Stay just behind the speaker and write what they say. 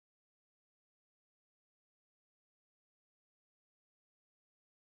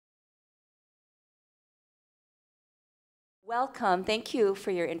Welcome. Thank you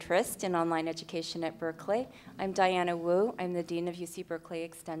for your interest in online education at Berkeley. I'm Diana Wu. I'm the Dean of UC Berkeley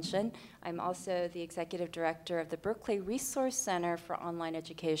Extension. I'm also the Executive Director of the Berkeley Resource Center for Online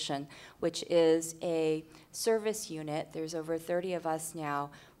Education, which is a service unit. There's over 30 of us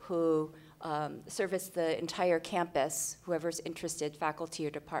now who service the entire campus, whoever's interested, faculty or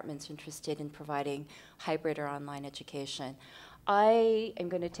departments interested in providing hybrid or online education. I am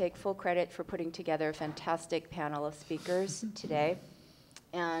going to take full credit for putting together a fantastic panel of speakers today.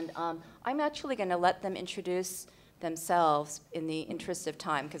 And I'm actually going to let them introduce themselves in the interest of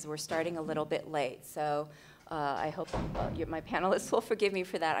time, because we're starting a little bit late. So I hope my panelists will forgive me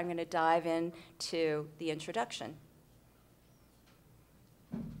for that. I'm going to dive into the introduction.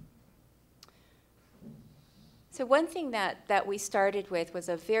 So one thing that we started with was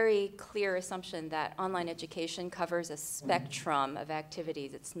a very clear assumption that online education covers a spectrum of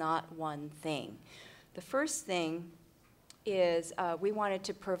activities. It's not one thing. The first thing is we wanted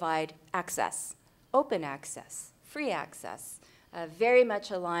to provide access, open access, free access, very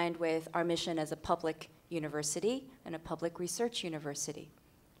much aligned with our mission as a public university and a public research university.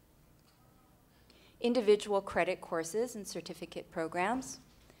 Individual credit courses and certificate programs.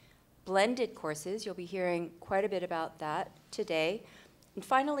 Blended courses, you'll be hearing quite a bit about that today. And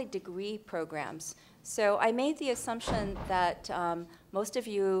finally, degree programs. So I made the assumption that most of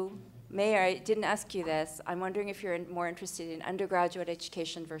you may, or I didn't ask you this, I'm wondering if you're more interested in undergraduate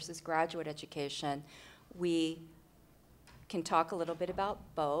education versus graduate education. We can talk a little bit about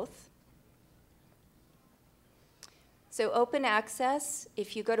both. So open access,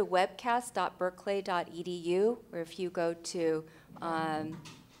 if you go to webcast.berkeley.edu, or if you go to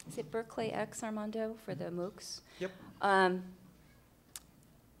is it Berkeley X, Armando, for the MOOCs? Yep.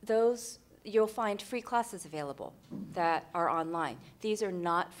 Those, you'll find free classes available that are online. These are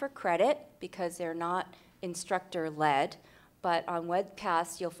not for credit because they're not instructor-led, but on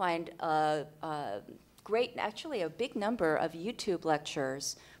webcasts you'll find great, actually a big number of YouTube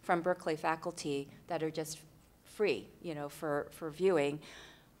lectures from Berkeley faculty that are just free, you know, for viewing.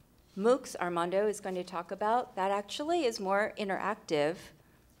 MOOCs, Armando is going to talk about, that actually is more interactive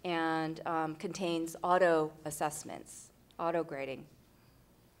and contains auto assessments, auto grading.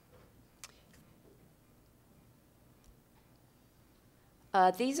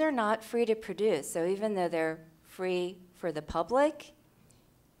 These are not free to produce, so even though they're free for the public,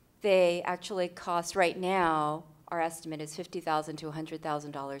 they actually cost, right now, our estimate is $50,000 to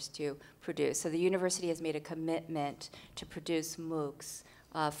 $100,000 to produce. So the university has made a commitment to produce MOOCs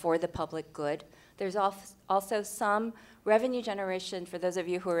for the public good. There's also some revenue generation for those of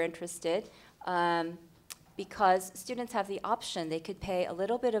you who are interested, because students have the option. They could pay a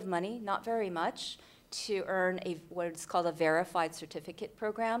little bit of money, not very much, to earn what's called a verified certificate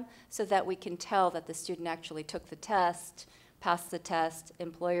program, so that we can tell that the student actually took the test, passed the test.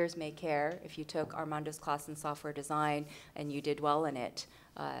 Employers may care if you took Armando's class in software design and you did well in it.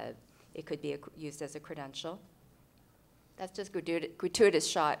 It could be used as a credential. That's just a gratuitous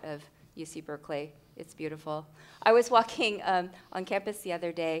shot of UC Berkeley. It's beautiful. I was walking on campus the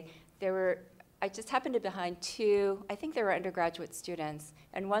other day. I just happened to be behind two, I think they were undergraduate students,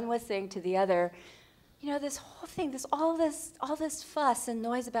 and one was saying to the other, you know, this whole thing, all this fuss and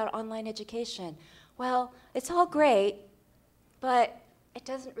noise about online education. Well, it's all great, but it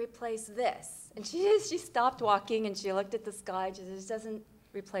doesn't replace this. And she stopped walking and she looked at the sky and she said, it doesn't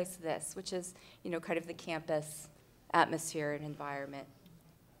replace this, which is, you know, kind of the campus atmosphere and environment.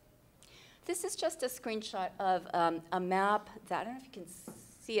 This is just a screenshot of a map that, I don't know if you can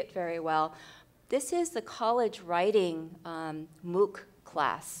see it very well. This is the college writing MOOC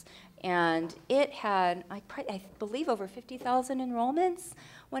class. And it had, I believe, over 50,000 enrollments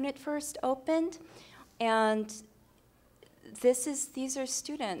when it first opened. And these are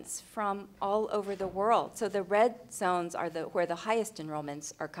students from all over the world. So the red zones are where the highest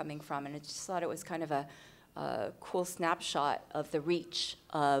enrollments are coming from. And I just thought it was kind of a cool snapshot of the reach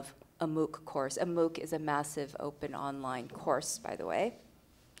of a MOOC course. A MOOC is a massive open online course, by the way.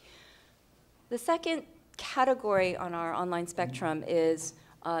 The second category on our online spectrum is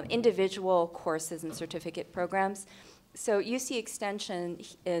individual courses and certificate programs. So UC Extension,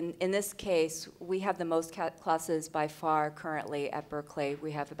 in this case, we have the most classes by far currently at Berkeley.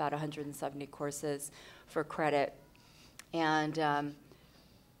 We have about 170 courses for credit. And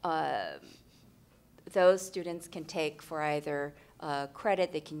those students can take for either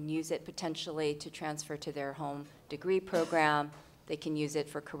credit, they can use it potentially to transfer to their home degree program, they can use it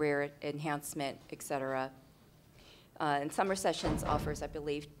for career enhancement, et cetera. And Summer Sessions offers, I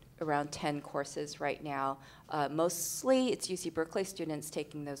believe, around 10 courses right now. Mostly it's UC Berkeley students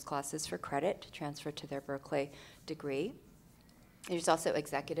taking those classes for credit to transfer to their Berkeley degree. There's also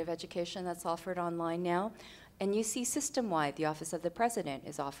executive education that's offered online now. And UC system-wide, the Office of the President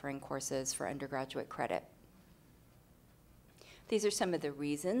is offering courses for undergraduate credit. These are some of the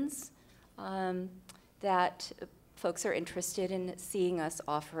reasons that folks are interested in seeing us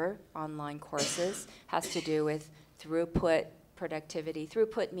offer online courses. Has to do with throughput, productivity.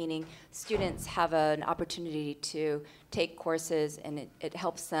 Throughput meaning students have an opportunity to take courses, and it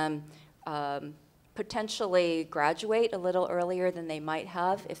helps them potentially graduate a little earlier than they might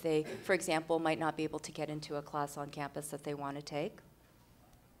have if they, for example, might not be able to get into a class on campus that they want to take.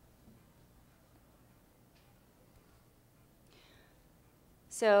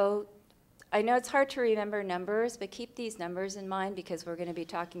 So I know it's hard to remember numbers, but keep these numbers in mind because we're going to be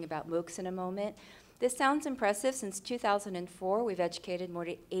talking about MOOCs in a moment. This sounds impressive. Since 2004, we've educated more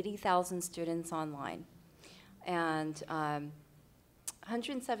than 80,000 students online. And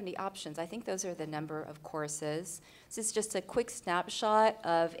 170 options. I think those are the number of courses. This is just a quick snapshot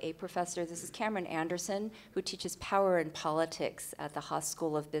of a professor. This is Cameron Anderson, who teaches power and politics at the Haas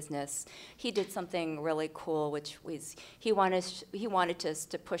School of Business. He did something really cool, which was he wanted us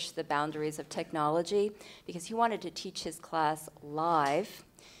to push the boundaries of technology because he wanted to teach his class live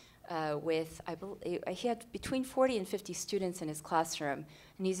with, I believe, he had between 40 and 50 students in his classroom,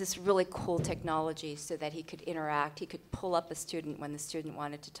 and he used this really cool technology so that he could interact. He could pull up a student when the student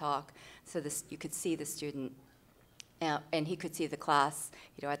wanted to talk, so you could see the student, and he could see the class,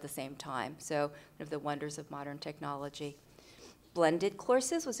 at the same time. So one of the wonders of modern technology. Blended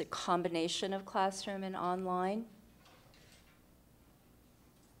courses was a combination of classroom and online.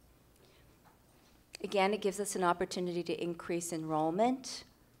 Again, it gives us an opportunity to increase enrollment.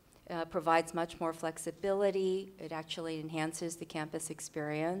 Provides much more flexibility. It actually enhances the campus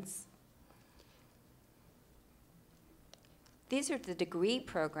experience. These are the degree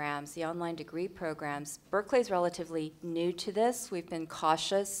programs, the online degree programs. Berkeley's relatively new to this. We've been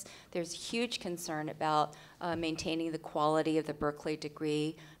cautious. There's huge concern about maintaining the quality of the Berkeley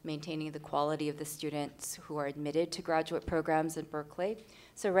degree, maintaining the quality of the students who are admitted to graduate programs in Berkeley.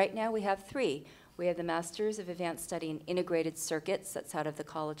 So right now we have 3. We have the Masters of Advanced Study in Integrated Circuits, that's out of the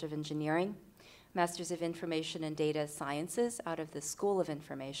College of Engineering. Masters of Information and Data Sciences out of the School of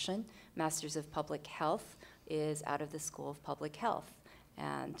Information. Masters of Public Health is out of the School of Public Health,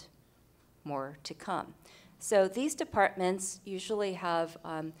 and more to come. So these departments usually have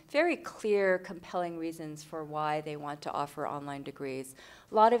very clear, compelling reasons for why they want to offer online degrees.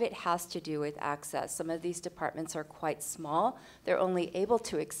 A lot of it has to do with access. Some of these departments are quite small. They're only able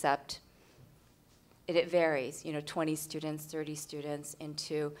to accept it varies, 20 students, 30 students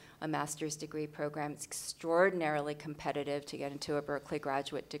into a master's degree program. It's extraordinarily competitive to get into a Berkeley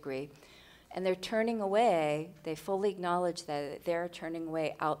graduate degree. And they're turning away, they fully acknowledge that they're turning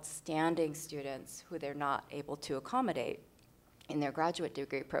away outstanding students who they're not able to accommodate in their graduate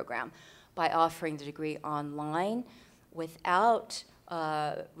degree program by offering the degree online without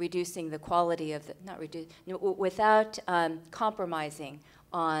reducing the quality of the, without compromising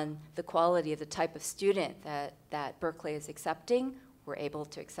on the quality of the type of student that Berkeley is accepting. We're able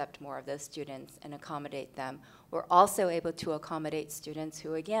to accept more of those students and accommodate them. We're also able to accommodate students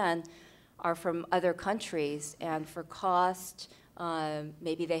who, again, are from other countries, and for cost,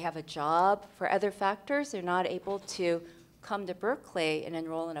 maybe they have a job. For other factors, they're not able to come to Berkeley and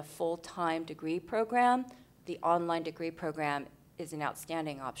enroll in a full-time degree program. The online degree program is an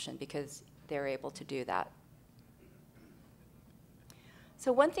outstanding option because they're able to do that.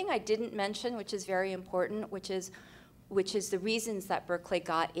 So one thing I didn't mention, which is very important, which is the reasons that Berkeley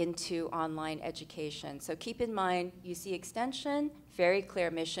got into online education. So keep in mind, UC Extension, very clear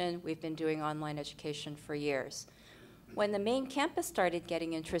mission. We've been doing online education for years. When the main campus started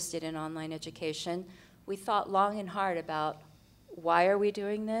getting interested in online education, we thought long and hard about why are we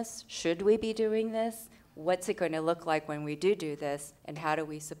doing this? Should we be doing this? What's it going to look like when we do this? And how do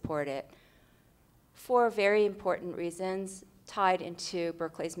we support it? 4 very important reasons tied into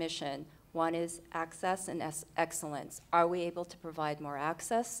Berkeley's mission. One is access and excellence. Are we able to provide more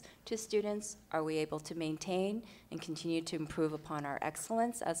access to students? Are we able to maintain and continue to improve upon our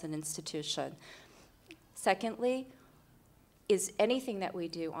excellence as an institution? Secondly, is anything that we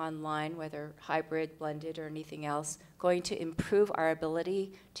do online, whether hybrid, blended, or anything else, going to improve our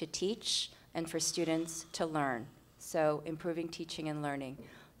ability to teach and for students to learn? So improving teaching and learning.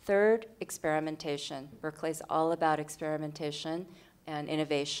 Third, experimentation. Berkeley's all about experimentation and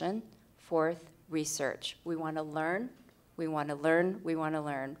innovation. 4th, research. We want to learn, we want to learn, we want to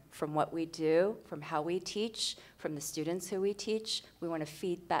learn from what we do, from how we teach, from the students who we teach. We want to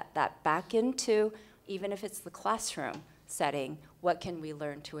feed that back into, even if it's the classroom setting, what can we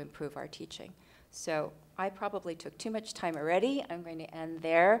learn to improve our teaching? So I probably took too much time already. I'm going to end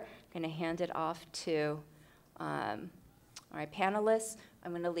there. I'm going to hand it off to my panelists.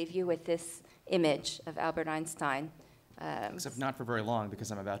 I'm going to leave you with this image of Albert Einstein. Except not for very long,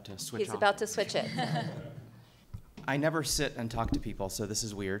 because I'm about to switch on. He's about to switch it. I never sit and talk to people, so this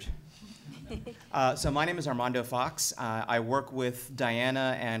is weird. So my name is Armando Fox. I work with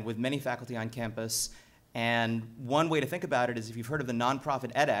Diana and with many faculty on campus. And one way to think about it is if you've heard of the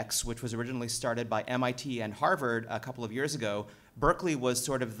nonprofit edX, which was originally started by MIT and Harvard a couple of years ago, Berkeley was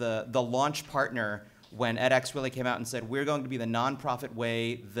sort of the launch partner when edX really came out and said, we're going to be the nonprofit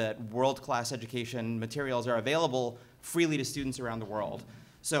way that world-class education materials are available freely to students around the world.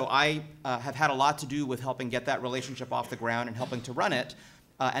 So I have had a lot to do with helping get that relationship off the ground and helping to run it.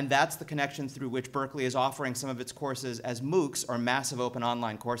 And that's the connection through which Berkeley is offering some of its courses as MOOCs, or massive open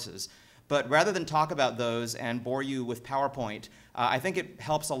online courses. But rather than talk about those and bore you with PowerPoint, I think it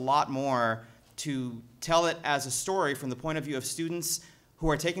helps a lot more to tell it as a story from the point of view of students who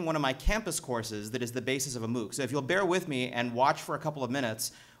are taking one of my campus courses that is the basis of a MOOC. So if you'll bear with me and watch for a couple of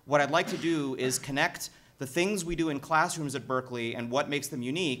minutes, what I'd like to do is connect the things we do in classrooms at Berkeley and what makes them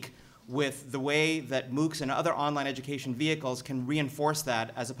unique with the way that MOOCs and other online education vehicles can reinforce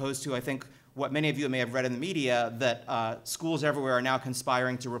that, as opposed to, I think, what many of you may have read in the media, that schools everywhere are now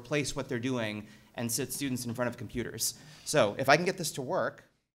conspiring to replace what they're doing and sit students in front of computers. So if I can get this to work.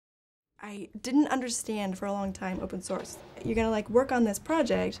 I didn't understand for a long time open source. You're gonna like work on this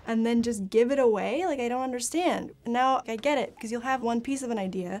project and then just give it away? Like, I don't understand. And now I get it, because you'll have one piece of an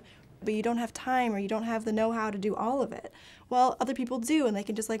idea, but you don't have time or you don't have the know-how to do all of it. Well, other people do, and they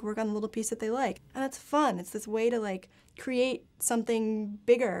can just like work on the little piece that they like. And that's fun. It's this way to like create something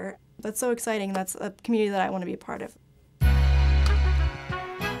bigger. That's so exciting. That's a community that I want to be a part of.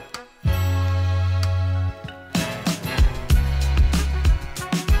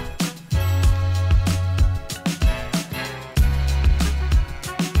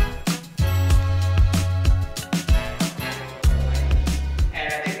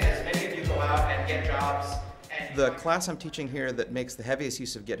 The class I'm teaching here that makes the heaviest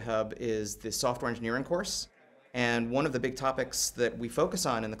use of GitHub is the software engineering course. And one of the big topics that we focus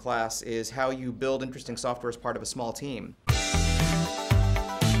on in the class is how you build interesting software as part of a small team.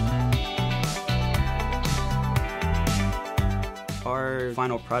 Our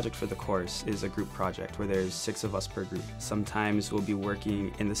final project for the course is a group project where there's 6 of us per group. Sometimes we'll be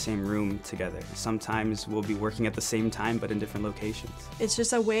working in the same room together. Sometimes we'll be working at the same time but in different locations. It's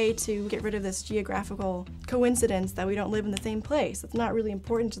just a way to get rid of this geographical coincidence that we don't live in the same place. It's not really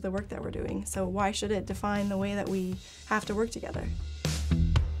important to the work that we're doing, so why should it define the way that we have to work together?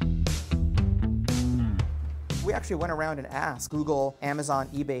 We actually went around and asked Google, Amazon,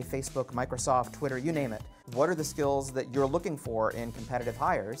 eBay, Facebook, Microsoft, Twitter, you name it, what are the skills that you're looking for in competitive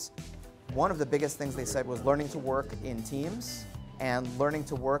hires? One of the biggest things they said was learning to work in teams and learning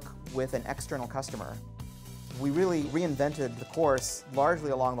to work with an external customer. We really reinvented the course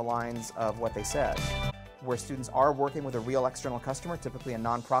largely along the lines of what they said, where students are working with a real external customer, typically a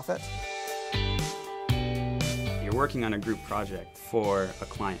nonprofit. You're working on a group project for a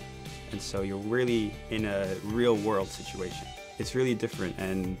client. And so you're really in a real world situation. It's really different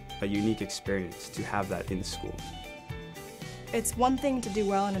and a unique experience to have that in school. It's one thing to do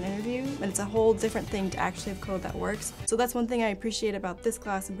well in an interview, and it's a whole different thing to actually have code that works. So that's one thing I appreciate about this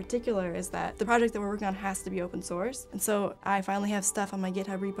class in particular, is that the project that we're working on has to be open source. And so I finally have stuff on my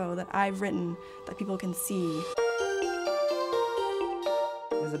GitHub repo that I've written that people can see.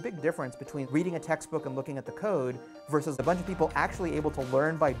 There's a big difference between reading a textbook and looking at the code versus a bunch of people actually able to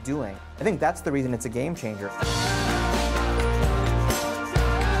learn by doing. I think that's the reason it's a game changer.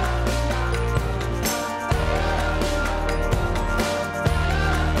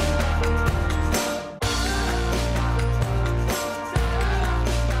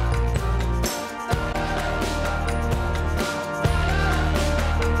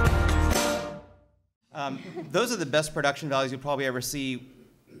 Those are the best production values you'll probably ever see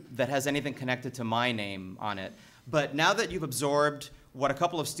that has anything connected to my name on it. But now that you've absorbed what a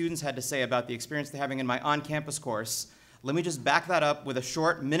couple of students had to say about the experience they're having in my on-campus course, let me just back that up with a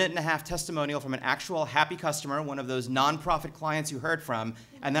short minute-and-a-half testimonial from an actual happy customer, one of those nonprofit clients you heard from,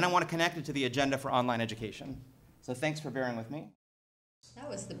 and then I want to connect it to the agenda for online education. So thanks for bearing with me. That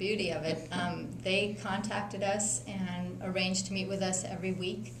was the beauty of it. They contacted us and arranged to meet with us every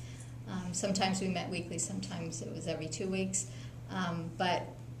week. Sometimes we met weekly, sometimes it was every 2 weeks, but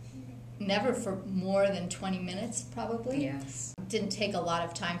never for more than 20 minutes probably. Yes. It didn't take a lot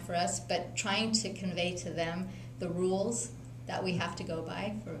of time for us, but trying to convey to them the rules that we have to go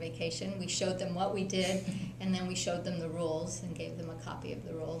by for vacation. We showed them what we did, and then we showed them the rules and gave them a copy of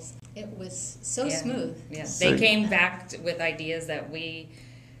the rules. It was so smooth. Yeah. They came back with ideas that we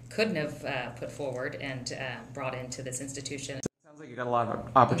couldn't have put forward and brought into this institution. Sounds like you got a lot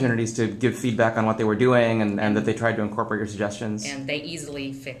of opportunities to give feedback on what they were doing, and that they tried to incorporate your suggestions. And they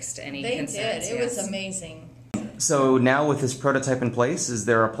easily fixed any They concerns. did. It was amazing. So now with this prototype in place, is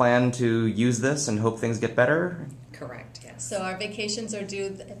there a plan to use this and hope things get better? Correct, yes. So our vacations are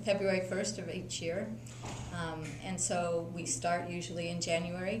due February 1st of each year. And so we start usually in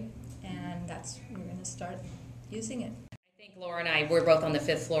January, and we're going to start using it. I think Laura and I, we're both on the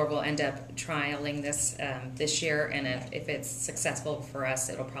 5th floor. We'll end up trialing this this year, and if it's successful for us,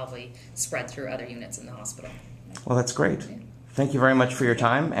 it'll probably spread through other units in the hospital. Well, that's great. Thank you very much for your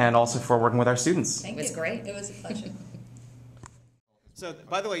time and also for working with our students. Thank It was you. great. It was a pleasure. So,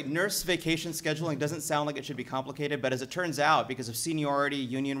 by the way, nurse vacation scheduling doesn't sound like it should be complicated, but as it turns out, because of seniority,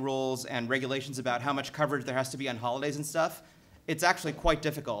 union rules, and regulations about how much coverage there has to be on holidays and stuff, it's actually quite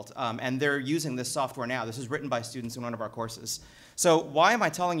difficult. And they're using this software now. This is written by students in one of our courses. So why am I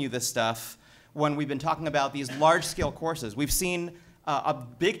telling you this stuff when we've been talking about these large-scale courses? We've seen a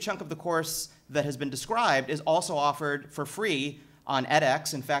big chunk of the course that has been described is also offered for free on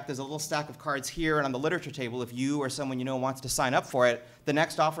edX. In fact, there's a little stack of cards here and on the literature table. If you or someone you know wants to sign up for it, the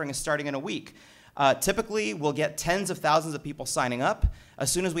next offering is starting in a week. Typically, we'll get tens of thousands of people signing up.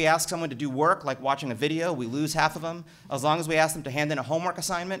 As soon as we ask someone to do work, like watching a video, we lose half of them. As long as we ask them to hand in a homework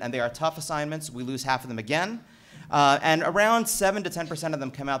assignment, and they are tough assignments, we lose half of them again. And around 7 to 10% of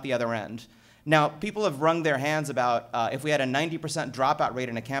them come out the other end. Now, people have wrung their hands about if we had a 90% dropout rate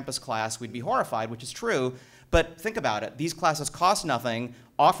in a campus class, we'd be horrified, which is true. But think about it. These classes cost nothing,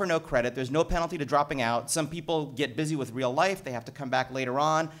 offer no credit. There's no penalty to dropping out. Some people get busy with real life. They have to come back later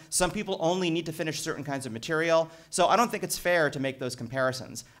on. Some people only need to finish certain kinds of material. So I don't think it's fair to make those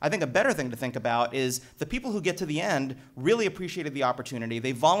comparisons. I think a better thing to think about is the people who get to the end really appreciated the opportunity.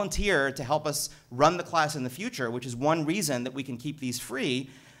 They volunteer to help us run the class in the future, which is one reason that we can keep these free.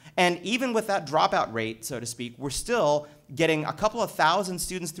 And even with that dropout rate, so to speak, we're still getting a couple of thousand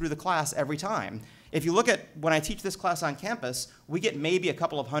students through the class every time. If you look at when I teach this class on campus, we get maybe a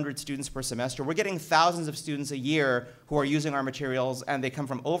couple of hundred students per semester. We're getting thousands of students a year who are using our materials, and they come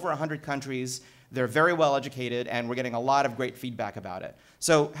from over 100 countries. They're very well educated, and we're getting a lot of great feedback about it.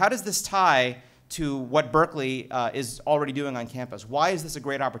 So how does this tie to what Berkeley is already doing on campus? Why is this a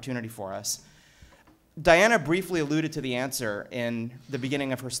great opportunity for us? Diana briefly alluded to the answer in the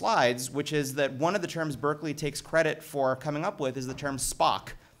beginning of her slides, which is that one of the terms Berkeley takes credit for coming up with is the term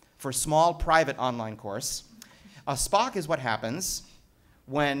SPOC, for Small Private Online Course. A SPOC is what happens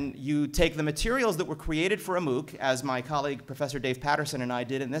when you take the materials that were created for a MOOC, as my colleague Professor Dave Patterson and I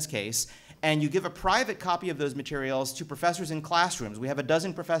did in this case, and you give a private copy of those materials to professors in classrooms. We have a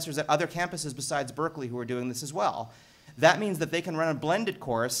dozen professors at other campuses besides Berkeley who are doing this as well. That means that they can run a blended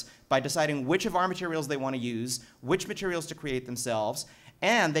course by deciding which of our materials they want to use, which materials to create themselves,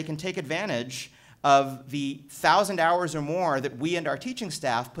 and they can take advantage of the 1,000 hours or more that we and our teaching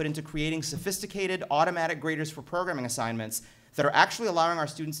staff put into creating sophisticated automatic graders for programming assignments that are actually allowing our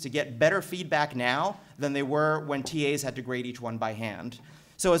students to get better feedback now than they were when TAs had to grade each one by hand.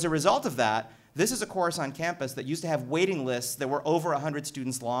 So as a result of that, this is a course on campus that used to have waiting lists that were over 100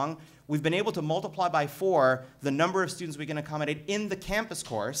 students long. We've been able to multiply by 4 the number of students we can accommodate in the campus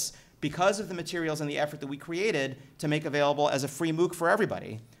course because of the materials and the effort that we created to make available as a free MOOC for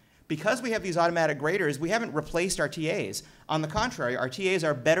everybody. Because we have these automatic graders, we haven't replaced our TAs. On the contrary, our TAs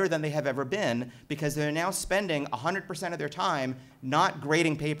are better than they have ever been because they're now spending 100% of their time not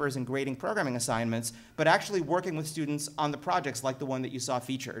grading papers and grading programming assignments, but actually working with students on the projects like the one that you saw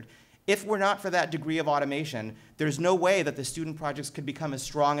featured. If we're not for that degree of automation, there's no way that the student projects could become as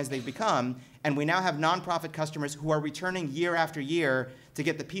strong as they've become, and we now have nonprofit customers who are returning year after year to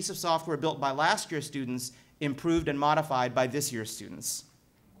get the piece of software built by last year's students improved and modified by this year's students.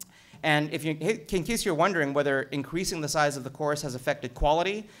 And if you, in case you're wondering whether increasing the size of the course has affected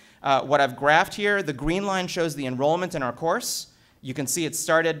quality, what I've graphed here, the green line shows the enrollment in our course. You can see it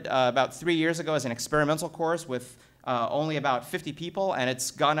started about 3 years ago as an experimental course with only about 50 people, and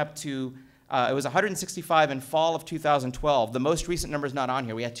it's gone up to, it was 165 in fall of 2012. The most recent number is not on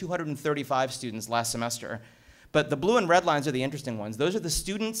here. We had 235 students last semester. But the blue and red lines are the interesting ones. Those are the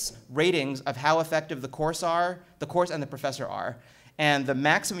students' ratings of how effective the course and the professor are. And the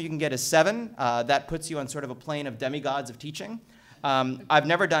maximum you can get is 7. That puts you on sort of a plane of demigods of teaching. I've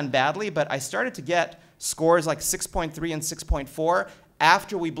never done badly, but I started to get scores like 6.3 and 6.4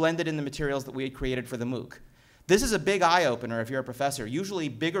 after we blended in the materials that we had created for the MOOC. This is a big eye-opener if you're a professor. Usually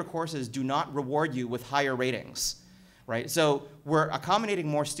bigger courses do not reward you with higher ratings. right? So we're accommodating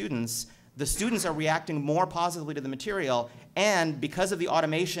more students. The students are reacting more positively to the material, and because of the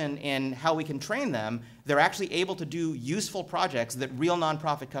automation in how we can train them, they're actually able to do useful projects that real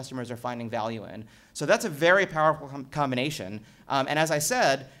nonprofit customers are finding value in. So that's a very powerful combination. And as I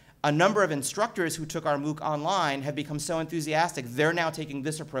said, a number of instructors who took our MOOC online have become so enthusiastic, they're now taking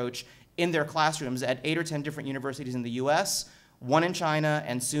this approach in their classrooms at 8 or 10 different universities in the US, one in China,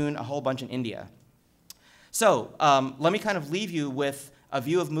 and soon a whole bunch in India. So let me kind of leave you with a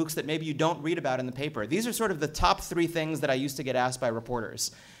view of MOOCs that maybe you don't read about in the paper. These are sort of the top 3 things that I used to get asked by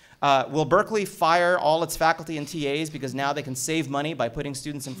reporters. Will Berkeley fire all its faculty and TAs because now they can save money by putting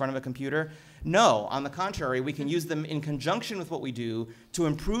students in front of a computer? No, on the contrary, we can use them in conjunction with what we do to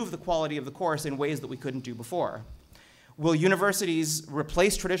improve the quality of the course in ways that we couldn't do before. Will universities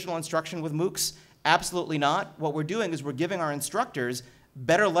replace traditional instruction with MOOCs? Absolutely not. What we're doing is we're giving our instructors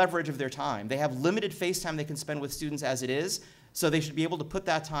better leverage of their time. They have limited face time they can spend with students as it is, so they should be able to put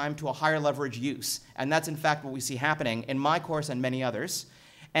that time to a higher leverage use. And that's in fact what we see happening in my course and many others.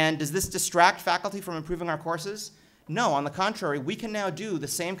 And does this distract faculty from improving our courses? No, on the contrary, we can now do the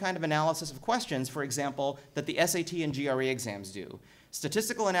same kind of analysis of questions, for example, that the SAT and GRE exams do.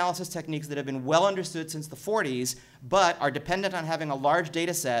 Statistical analysis techniques that have been well understood since the 40s, but are dependent on having a large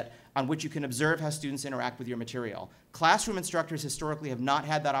data set on which you can observe how students interact with your material. Classroom instructors historically have not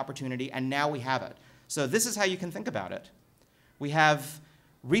had that opportunity, and now we have it. So this is how you can think about it. We have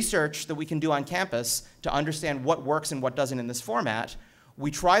research that we can do on campus to understand what works and what doesn't in this format.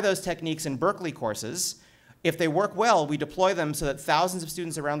 We try those techniques in Berkeley courses. If they work well, we deploy them so that thousands of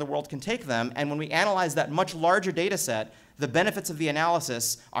students around the world can take them, and when we analyze that much larger data set, the benefits of the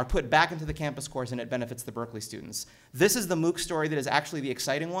analysis are put back into the campus course and it benefits the Berkeley students. This is the MOOC story that is actually the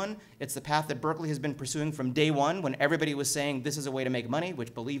exciting one. It's the path that Berkeley has been pursuing from day one when everybody was saying this is a way to make money,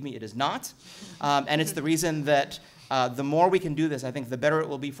 which believe me, it is not. And it's the reason that the more we can do this, I think the better it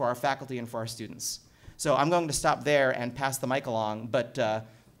will be for our faculty and for our students. So I'm going to stop there and pass the mic along, but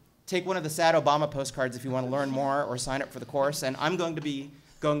take one of the sad Obama postcards if you want to learn more or sign up for the course. And I'm going to be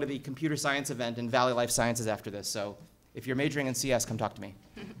going to the computer science event in Valley Life Sciences after this. So if you're majoring in CS, come talk to me.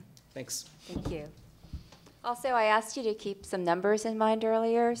 Thanks. Thank you. Also, I asked you to keep some numbers in mind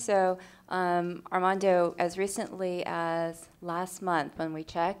earlier. So Armando, as recently as last month when we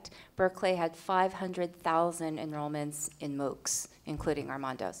checked, Berkeley had 500,000 enrollments in MOOCs, including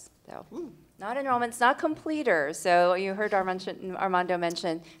Armando's. So. Not enrollments, not completers. So you heard Armando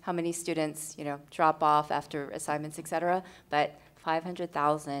mention how many students, drop off after assignments, et cetera, but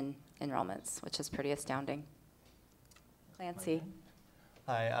 500,000 enrollments, which is pretty astounding. Clancy.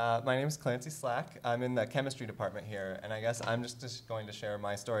 Hi, my name is Clancy Slack. I'm in the chemistry department here, and I guess I'm just going to share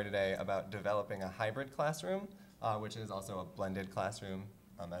my story today about developing a hybrid classroom, which is also a blended classroom,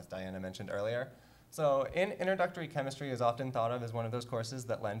 as Diana mentioned earlier. So introductory chemistry is often thought of as one of those courses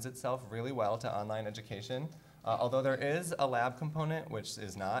that lends itself really well to online education. Although there is a lab component which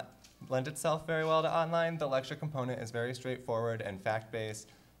is not lend itself very well to online, the lecture component is very straightforward and fact-based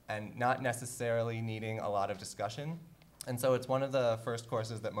and not necessarily needing a lot of discussion. And so it's one of the first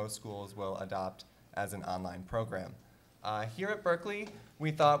courses that most schools will adopt as an online program. Here at Berkeley, we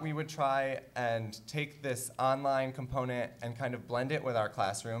thought we would try and take this online component and kind of blend it with our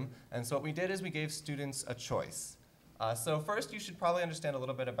classroom. And so what we did is we gave students a choice. So first, you should probably understand a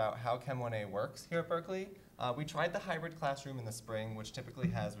little bit about how Chem 1A works here at Berkeley. We tried the hybrid classroom in the spring, which typically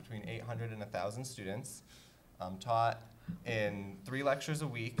has between 800 and 1,000 students, taught in 3 lectures a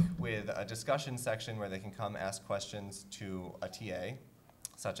week with a discussion section where they can come ask questions to a TA,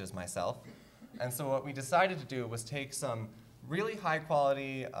 such as myself. And so what we decided to do was take some really high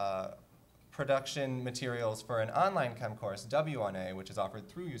quality production materials for an online chem course, W1A, which is offered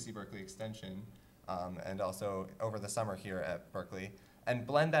through UC Berkeley Extension and also over the summer here at Berkeley, and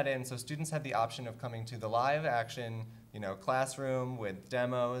blend that in so students had the option of coming to the live action classroom with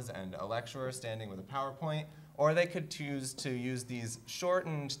demos and a lecturer standing with a PowerPoint, or they could choose to use these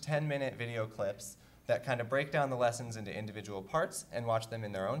shortened 10-minute video clips that kind of break down the lessons into individual parts and watch them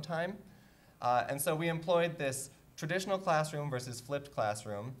in their own time. And so we employed this traditional classroom versus flipped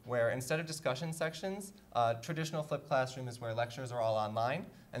classroom, where instead of discussion sections, traditional flipped classroom is where lectures are all online,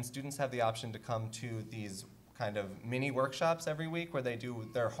 and students have the option to come to these kind of mini workshops every week where they do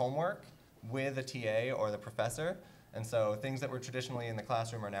their homework with a TA or the professor. And so things that were traditionally in the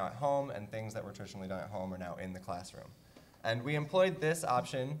classroom are now at home, and things that were traditionally done at home are now in the classroom. And we employed this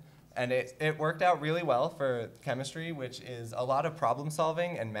option, and it worked out really well for chemistry, which is a lot of problem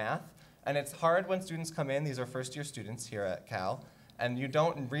solving and math. And it's hard when students come in, these are first-year students here at Cal, and you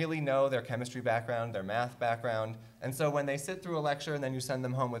don't really know their chemistry background, their math background. And so when they sit through a lecture and then you send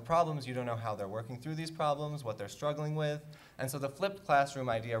them home with problems, you don't know how they're working through these problems, what they're struggling with. And so the flipped classroom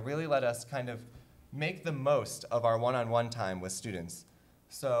idea really let us kind of make the most of our one-on-one time with students.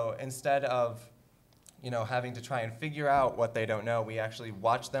 So instead of having to try and figure out what they don't know, we actually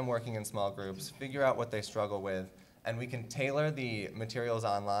watch them working in small groups, figure out what they struggle with, and we can tailor the materials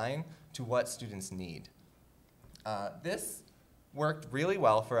online to what students need. This worked really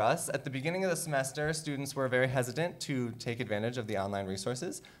well for us. At the beginning of the semester, students were very hesitant to take advantage of the online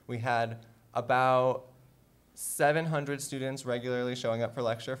resources. We had about 700 students regularly showing up for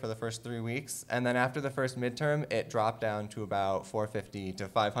lecture for the first 3 weeks, and then after the first midterm, it dropped down to about 450 to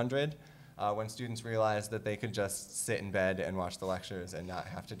 500 when students realized that they could just sit in bed and watch the lectures and not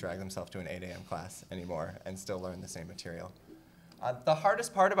have to drag themselves to an 8 a.m. class anymore and still learn the same material. The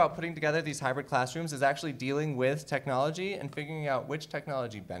hardest part about putting together these hybrid classrooms is actually dealing with technology and figuring out which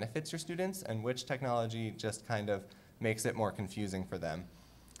technology benefits your students and which technology just kind of makes it more confusing for them.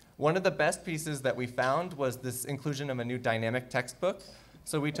 One of the best pieces that we found was this inclusion of a new dynamic textbook.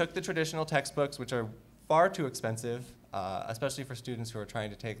 So we took the traditional textbooks, which are far too expensive, especially for students who are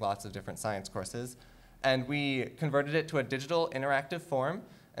trying to take lots of different science courses, and we converted it to a digital interactive form.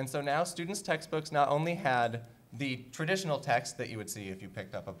 And so now students' textbooks not only had the traditional text that you would see if you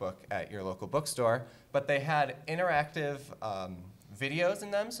picked up a book at your local bookstore, but they had interactive videos in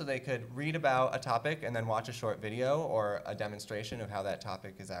them, so they could read about a topic and then watch a short video or a demonstration of how that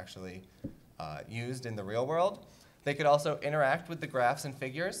topic is actually used in the real world. They could also interact with the graphs and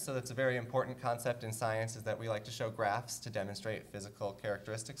figures, so that's a very important concept in science, is that we like to show graphs to demonstrate physical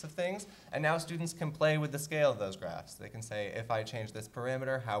characteristics of things. And now students can play with the scale of those graphs. They can say, if I change this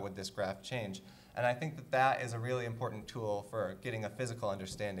parameter, how would this graph change? And I think that that is a really important tool for getting a physical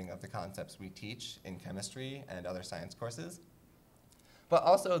understanding of the concepts we teach in chemistry and other science courses. But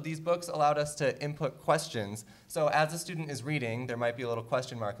also, these books allowed us to input questions. So as a student is reading, there might be a little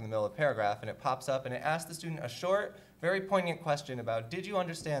question mark in the middle of the paragraph, and it pops up, and it asks the student a short, very poignant question about, did you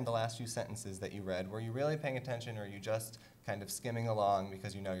understand the last few sentences that you read? Were you really paying attention, or are you just kind of skimming along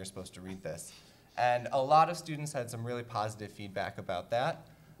because you know you're supposed to read this? And a lot of students had some really positive feedback about that.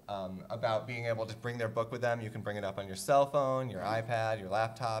 About being able to bring their book with them. You can bring it up on your cell phone, your iPad, your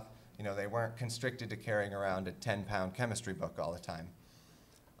laptop. They weren't constricted to carrying around a 10-pound chemistry book all the time.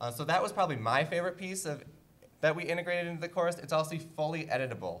 So that was probably my favorite piece that we integrated into the course. It's also fully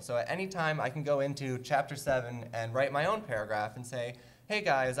editable. So at any time, I can go into Chapter 7 and write my own paragraph and say, hey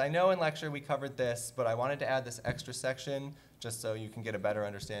guys, I know in lecture we covered this, but I wanted to add this extra section just so you can get a better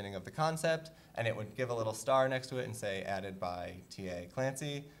understanding of the concept. And it would give a little star next to it and say, added by TA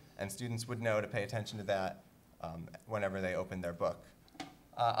Clancy. And students would know to pay attention to that whenever they open their book.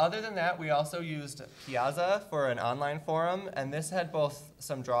 Other than that, we also used Piazza for an online forum, and this had both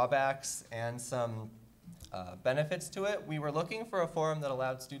some drawbacks and some benefits to it. We were looking for a forum that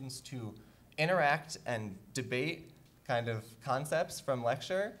allowed students to interact and debate kind of concepts from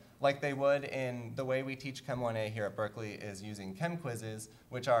lecture, like they would in the way we teach Chem 1A here at Berkeley is using chem quizzes,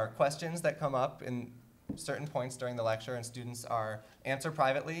 which are questions that come up in certain points during the lecture, and students answer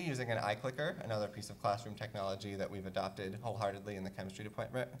privately using an iClicker, another piece of classroom technology that we've adopted wholeheartedly in the chemistry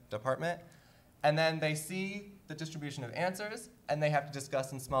department. And then they see the distribution of answers, and they have to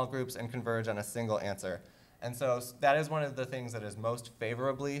discuss in small groups and converge on a single answer. And so that is one of the things that is most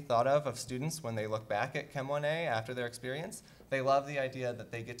favorably thought of students when they look back at Chem 1A after their experience. They love the idea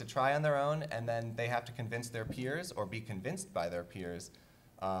that they get to try on their own, and then they have to convince their peers or be convinced by their peers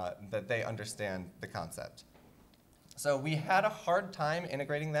that they understand the concept. So we had a hard time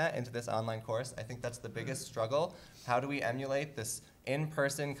integrating that into this online course. I think that's the biggest struggle. How do we emulate this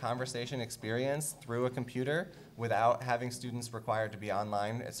in-person conversation experience through a computer without having students required to be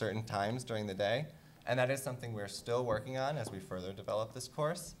online at certain times during the day? And that is something we're still working on as we further develop this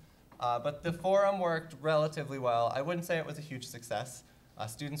course. But the forum worked relatively well. I wouldn't say it was a huge success.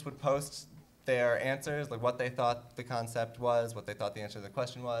 Students would post their answers, like what they thought the concept was, what they thought the answer to the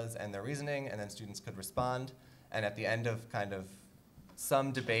question was, and their reasoning, and then students could respond. And at the end of kind of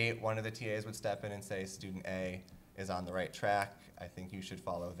some debate, one of the TAs would step in and say, student A is on the right track. I think you should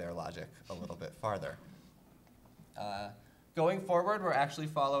follow their logic a little bit farther. Going forward, we're actually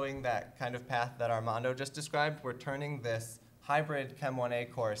following that kind of path that Armando just described. We're turning this hybrid Chem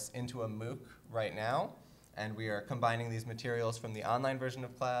 1A course into a MOOC right now. And we are combining these materials from the online version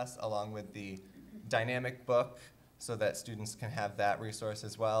of class along with the dynamic book so that students can have that resource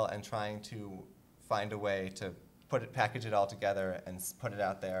as well, and trying to find a way to package it all together and put it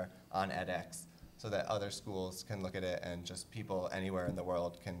out there on edX so that other schools can look at it and just people anywhere in the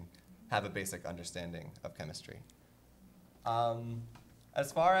world can have a basic understanding of chemistry.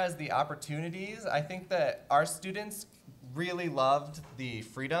 As far as the opportunities, I think that our students really loved the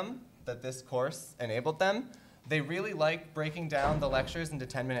freedom that this course enabled them. They really like breaking down the lectures into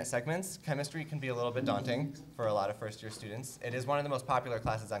 10-minute segments. Chemistry can be a little bit daunting for a lot of first-year students. It is one of the most popular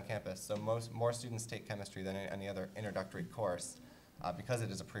classes on campus, so more students take chemistry than any other introductory course because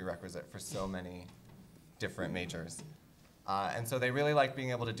it is a prerequisite for so many different majors. And so they really like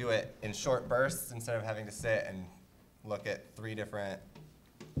being able to do it in short bursts instead of having to sit and look at 3 different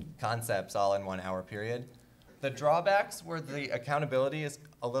concepts all in 1 hour period. The drawbacks were the accountability is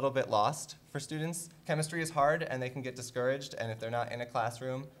a little bit lost for students. Chemistry is hard and they can get discouraged, and if they're not in a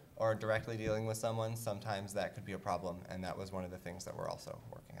classroom or directly dealing with someone, sometimes that could be a problem, and that was one of the things that we're also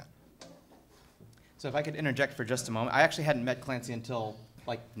working on. So if I could interject for just a moment. I actually hadn't met Clancy until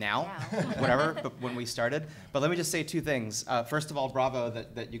like now, whatever, but when we started. But let me just say 2 things. First of all, bravo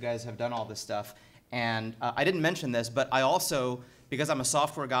that you guys have done all this stuff. And I didn't mention this, but I also, because I'm a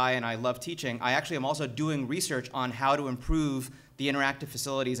software guy and I love teaching, I actually am also doing research on how to improve the interactive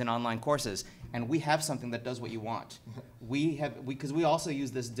facilities in online courses. And we have something that does what you want. Because we also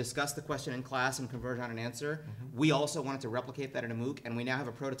use this discuss the question in class and converge on an answer. We also wanted to replicate that in a MOOC, and we now have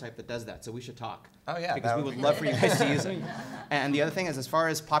a prototype that does that, so we should talk. Oh yeah, because we would love for you guys to use it. And the other thing is, as far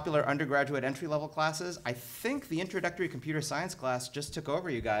as popular undergraduate entry-level classes, I think the introductory computer science class just took over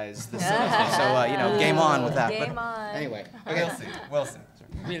you guys this semester. So, you know, game on with that. Game on. Anyway. Okay. We'll see.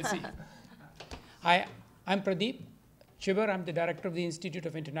 We'll see. Hi, I'm Pradeep Chibar. I'm the director of the Institute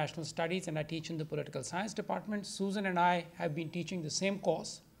of International Studies, and I teach in the political science department. Susan and I have been teaching the same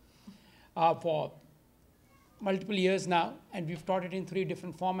course for multiple years now, and we've taught it in 3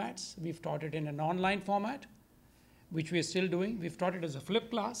 different formats. We've taught it in an online format, which we're still doing. We've taught it as a flipped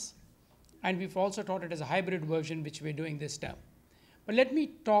class, and we've also taught it as a hybrid version, which we're doing this term. But let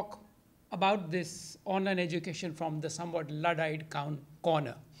me talk about this online education from the somewhat Luddite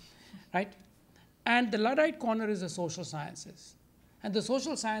corner, right? And the Luddite corner is the social sciences. And the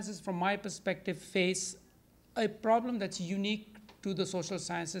social sciences, from my perspective, face a problem that's unique to the social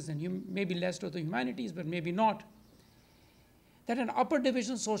sciences and maybe less to the humanities, but maybe not. That an upper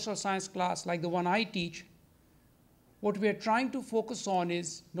division social science class like the one I teach, what we are trying to focus on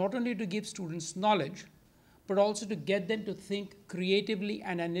is not only to give students knowledge, but also to get them to think creatively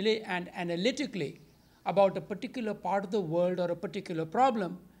and analytically about a particular part of the world or a particular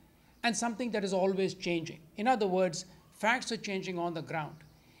problem, and something that is always changing. In other words, facts are changing on the ground.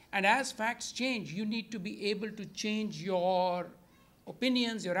 And as facts change, you need to be able to change your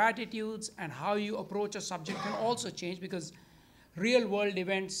opinions, your attitudes, and how you approach a subject can also change, because real world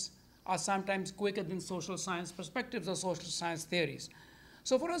events are sometimes quicker than social science perspectives or social science theories.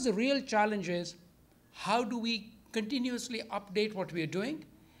 So for us, the real challenge is, how do we continuously update what we are doing?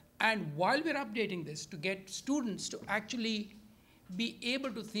 And while we're updating this, to get students to actually be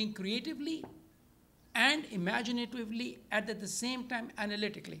able to think creatively and imaginatively, and at the same time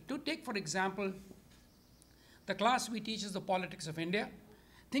analytically. To take, for example, the class we teach is the politics of India.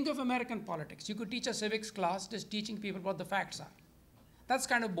 Think of American politics. You could teach a civics class just teaching people what the facts are. That's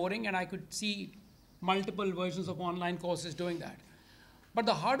kind of boring, and I could see multiple versions of online courses doing that. But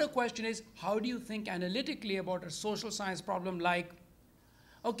the harder question is, how do you think analytically about a social science problem like,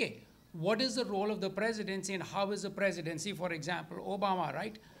 okay, what is the role of the presidency and how is the presidency, for example, Obama,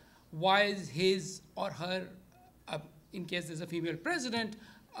 right? Why is his or her, in case there's a female president,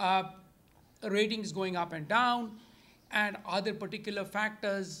 ratings going up and down? And are there particular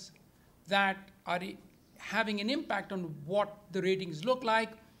factors that are having an impact on what the ratings look like?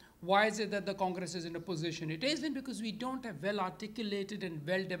 Why is it that the Congress is in a position it is in? Because we don't have well-articulated and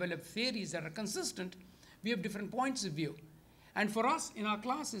well-developed theories that are consistent. We have different points of view. And for us, in our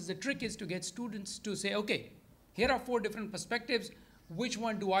classes, the trick is to get students to say, okay, here are 4 different perspectives. Which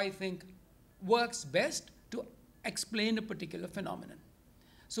one do I think works best to explain a particular phenomenon?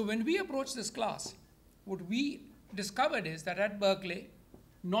 So when we approach this class, what we discovered is that at Berkeley,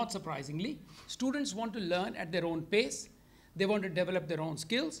 not surprisingly, students want to learn at their own pace. They want to develop their own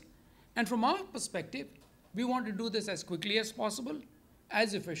skills. And from our perspective, we want to do this as quickly as possible,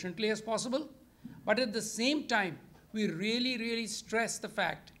 as efficiently as possible. But at the same time, we really, really stress the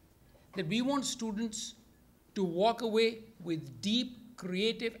fact that we want students to walk away with deep,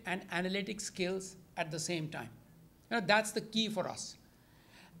 creative, and analytic skills at the same time. That's the key for us.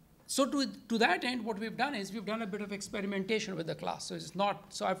 So to that end, what we've done is we've done a bit of experimentation with the class.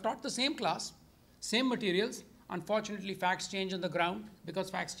 So I've taught the same class, same materials. Unfortunately, facts change on the ground. Because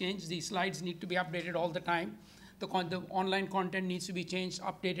facts change, these slides need to be updated all the time. The online content needs to be changed,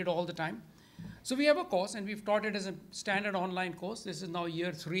 updated all the time. So we have a course, and we've taught it as a standard online course. This is now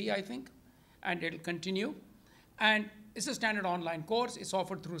year 3, I think, and it'll continue. And it's a standard online course. It's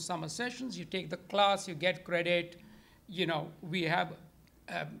offered through summer sessions. You take the class, you get credit. You know, we have,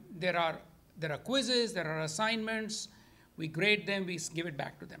 there are quizzes, there are assignments. We grade them, we give it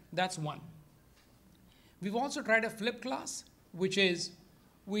back to them. That's one. We've also tried a flipped class, which is,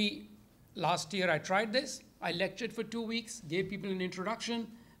 last year I tried this. I lectured for 2 weeks, gave people an introduction,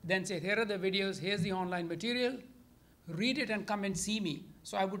 then said, here are the videos, here's the online material, read it and come and see me.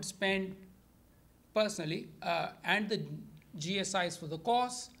 So I would spend personally, and the GSIs for the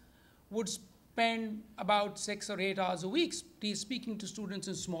course, would spend about 6 or 8 hours a week speaking to students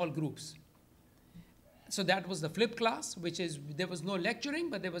in small groups. So that was the flipped class, which is, there was no lecturing,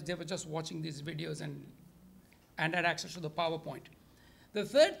 but they were just watching these videos and had access to the PowerPoint. The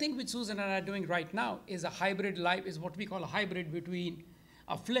third thing which Susan and I are doing right now is is what we call a hybrid between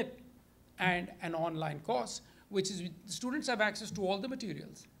a flip and an online course, which is the students have access to all the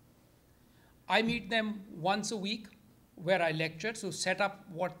materials. I meet them once a week where I lecture, so set up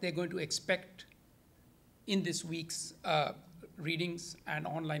what they're going to expect in this week's readings and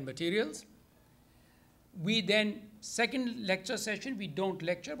online materials. We then, second lecture session, we don't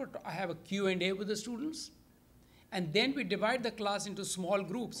lecture, but I have a Q&A with the students. And then we divide the class into small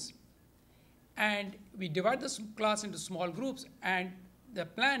groups. And we divide the class into small groups, and the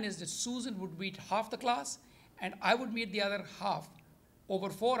plan is that Susan would meet half the class, and I would meet the other half over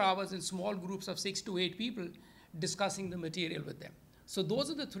 4 hours in small groups of 6 to 8 people discussing the material with them. So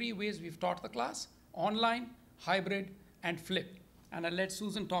those are the 3 ways we've taught the class: online, hybrid, and flip. And I'll let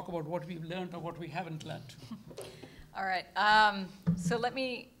Susan talk about what we've learned or what we haven't learned. All right. So let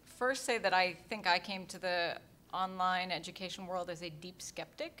me first say that I think I came to the online education world as a deep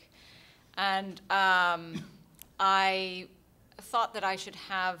skeptic. And I thought that I should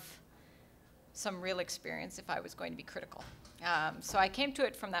have some real experience if I was going to be critical. So I came to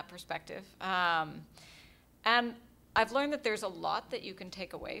it from that perspective. And I've learned that there's a lot that you can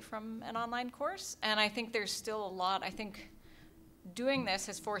take away from an online course. And I think there's still a lot. I think doing this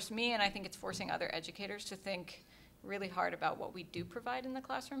has forced me, and I think it's forcing other educators to think really hard about what we do provide in the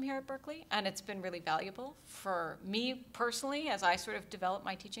classroom here at Berkeley. And it's been really valuable for me personally as I sort of develop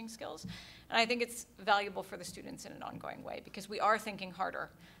my teaching skills. And I think it's valuable for the students in an ongoing way, because we are thinking harder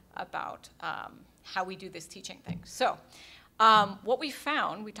about how we do this teaching thing. So what we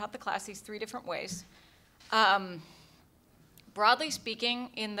found, we taught the class these 3 different ways. Broadly speaking,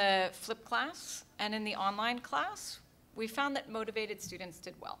 in the flipped class and in the online class, we found that motivated students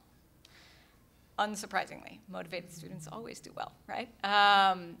did well. Unsurprisingly, motivated students always do well, right?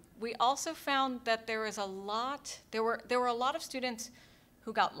 We also found that there were a lot of students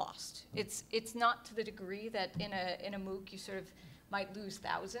who got lost. It's not to the degree that in a MOOC you sort of might lose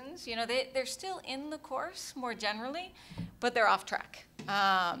thousands. You know, they're still in the course more generally, but they're off track.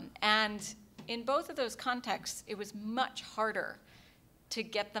 And in both of those contexts, it was much harder to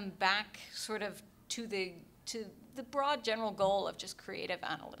get them back sort of to the broad general goal of just creative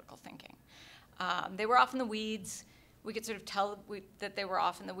analytical thinking. They were off in the weeds. We could sort of tell that they were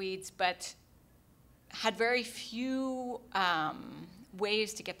off in the weeds, but had very few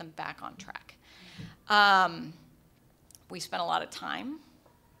ways to get them back on track. We spent a lot of time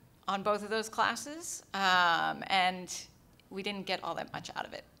on both of those classes, and we didn't get all that much out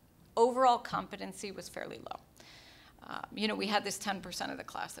of it. Overall competency was fairly low. You know, we had this 10% of the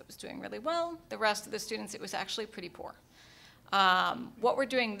class that was doing really well. The rest of the students, it was actually pretty poor. What we're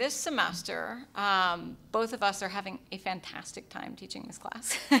doing this semester, both of us are having a fantastic time teaching this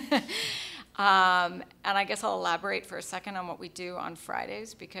class. And I guess I'll elaborate for a second on what we do on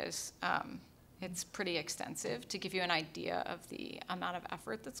Fridays, because it's pretty extensive to give you an idea of the amount of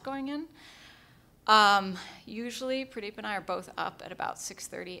effort that's going in. Usually, Pradeep and I are both up at about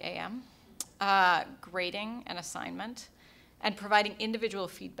 6:30 a.m., grading an assignment and providing individual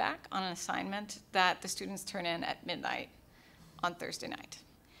feedback on an assignment that the students turn in at midnight on Thursday night.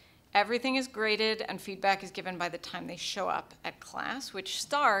 Everything is graded and feedback is given by the time they show up at class, which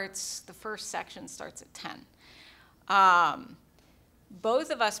starts, the first section starts at 10. Both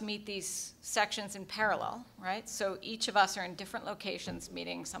of us meet these sections in parallel, right? So each of us are in different locations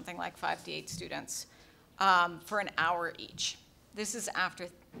meeting something like 5 to 8 students for an hour each. This is after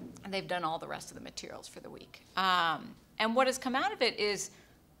they've done all the rest of the materials for the week. And what has come out of it is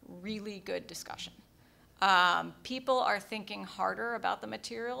really good discussion. People are thinking harder about the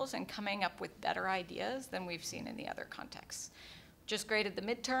materials and coming up with better ideas than we've seen in the other contexts. Just graded the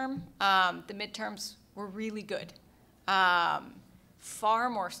midterm. The midterms were really good. Far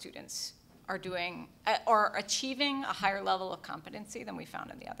more students are doing or achieving a higher level of competency than we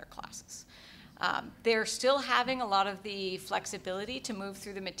found in the other classes. They're still having a lot of the flexibility to move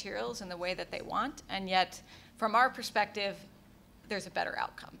through the materials in the way that they want, and yet from our perspective, there's a better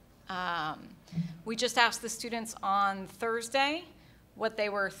outcome. We just asked the students on Thursday what they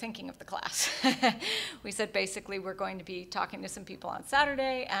were thinking of the class. We said basically we're going to be talking to some people on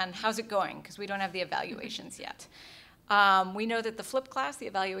Saturday, and how's it going? Because we don't have the evaluations yet. We know that the flipped class, the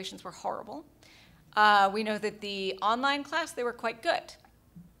evaluations were horrible. We know that the online class, they were quite good.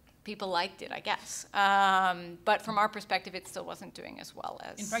 People liked it, I guess. But from our perspective, it still wasn't doing as well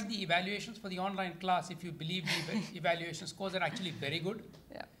as... In fact, the evaluations for the online class, if you believe the evaluation scores, are actually very good.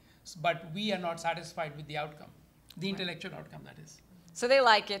 Yeah. But we are not satisfied with the outcome, the intellectual outcome, that is. So they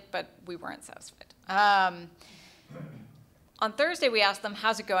like it, but we weren't satisfied. On Thursday, we asked them,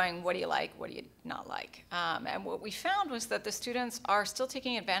 how's it going? What do you like? What do you not like? And what we found was that the students are still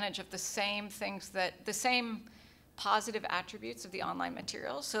taking advantage of the same things the same positive attributes of the online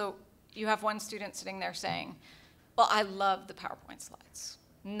material. So you have one student sitting there saying, well, I love the PowerPoint slides.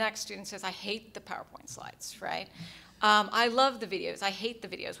 Next student says, I hate the PowerPoint slides, right? I love the videos. I hate the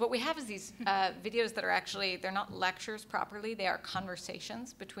videos. What we have is these videos that are actually, they're not lectures properly. They are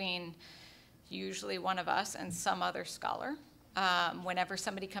conversations between usually one of us and some other scholar. Whenever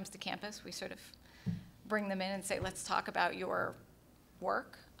somebody comes to campus, we sort of bring them in and say, let's talk about your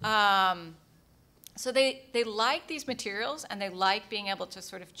work. So they like these materials, and they like being able to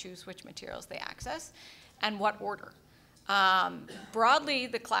sort of choose which materials they access and what order. Broadly,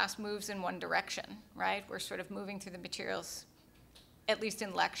 the class moves in one direction, right? We're sort of moving through the materials, at least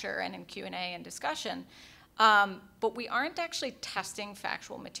in lecture and in Q&A and discussion, but we aren't actually testing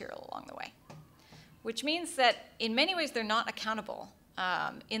factual material along the way, which means that in many ways they're not accountable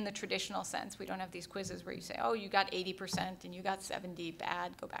in the traditional sense. We don't have these quizzes where you say, oh, you got 80% and you got 70,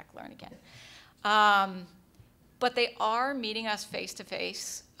 bad, go back, learn again. But they are meeting us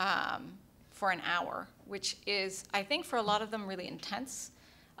face-to-face for an hour, which is, I think, for a lot of them really intense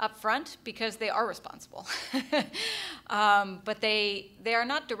up front because they are responsible. But they are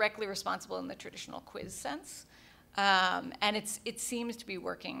not directly responsible in the traditional quiz sense. And it seems to be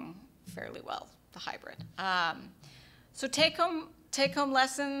working fairly well, the hybrid. So take-home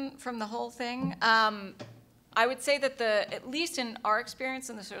lesson from the whole thing. I would say that at least in our experience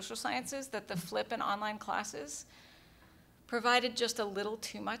in the social sciences, that the flip and online classes provided just a little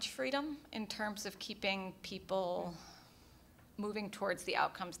too much freedom in terms of keeping people moving towards the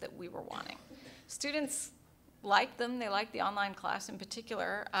outcomes that we were wanting. Students liked them. They liked the online class in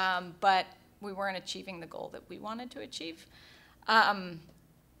particular, but we weren't achieving the goal that we wanted to achieve. The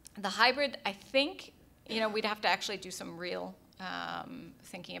hybrid, I think, we'd have to actually do some real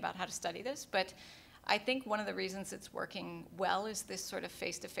thinking about how to study this, but I think one of the reasons it's working well is this sort of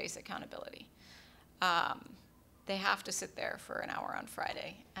face-to-face accountability. They have to sit there for an hour on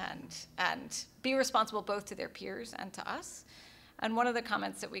Friday and be responsible both to their peers and to us. And one of the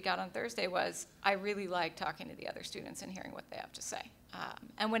comments that we got on Thursday was, I really like talking to the other students and hearing what they have to say.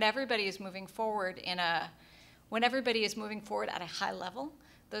 And when everybody is moving forward at a high level,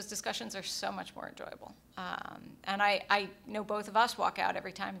 those discussions are so much more enjoyable. And I know both of us walk out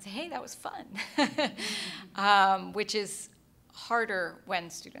every time and say, hey, that was fun, which is harder when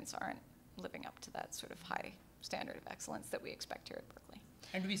students aren't living up to that sort of high standard of excellence that we expect here at Berkeley.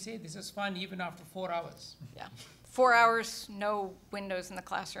 And we say this is fun even after 4 hours. Yeah. 4 hours, no windows in the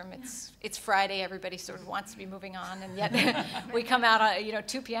classroom. It's Friday. Everybody sort of wants to be moving on, and yet we come out at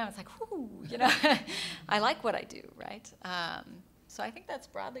 2 p.m. It's like, whoo, I like what I do, right? So I think that's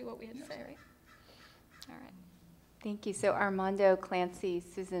broadly what we had to say, right? All right. Thank you. So Armando, Clancy,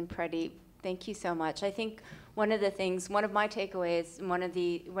 Susan, Pradeep, thank you so much. I think one of my takeaways, and one of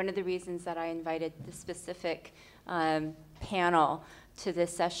the reasons that I invited the specific panel to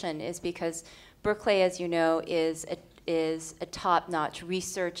this session is because Berkeley, as you know, is a top-notch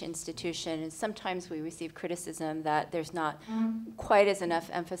research institution, and sometimes we receive criticism that there's not quite as enough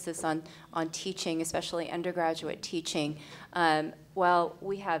emphasis on teaching, especially undergraduate teaching. Well,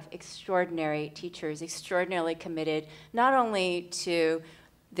 we have extraordinary teachers, extraordinarily committed, not only to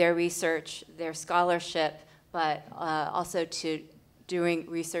their research, their scholarship, but also to doing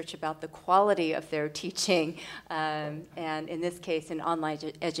research about the quality of their teaching, and in this case, in online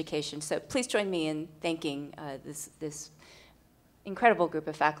education. So please join me in thanking this incredible group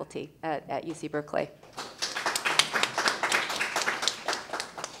of faculty at UC Berkeley.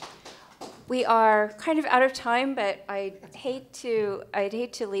 We are kind of out of time, but I'd hate to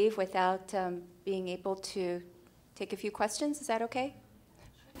leave without being able to take a few questions. Is that okay?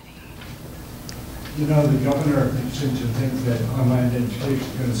 The governor seems to think that online education is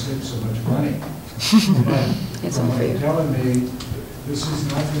going to save so much money. But from what you're telling me, this is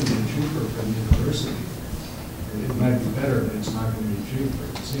not going to be cheaper for the university. It might be better, but it's not going to be cheaper,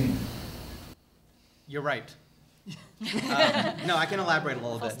 it seems. You're right. No, I can elaborate a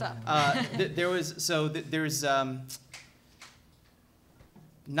little Full bit. stop. There's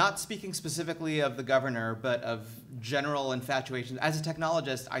not speaking specifically of the governor, but of general infatuation. As a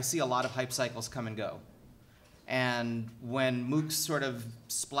technologist, I see a lot of hype cycles come and go. And when MOOCs sort of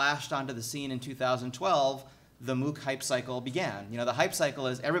splashed onto the scene in 2012, the MOOC hype cycle began. You know, the hype cycle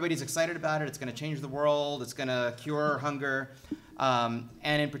is everybody's excited about it, it's going to change the world, it's going to cure hunger. And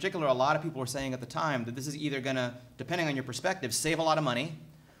in particular, a lot of people were saying at the time that this is either going to, depending on your perspective, save a lot of money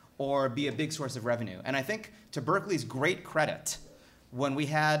or be a big source of revenue. And I think to Berkeley's great credit, when we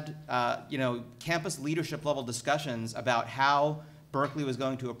had campus leadership level discussions about how Berkeley was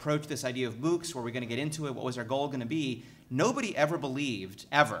going to approach this idea of MOOCs, were we going to get into it, what was our goal going to be, nobody ever believed,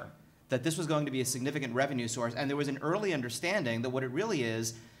 ever, that this was going to be a significant revenue source. And there was an early understanding that what it really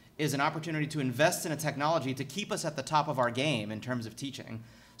is an opportunity to invest in a technology to keep us at the top of our game in terms of teaching.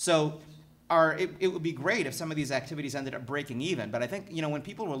 So it would be great if some of these activities ended up breaking even, but I think when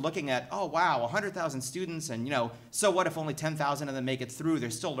people were looking at, oh wow, 100,000 students, and so what if only 10,000 of them make it through? They're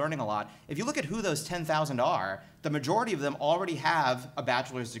still learning a lot. If you look at who those 10,000 are, the majority of them already have a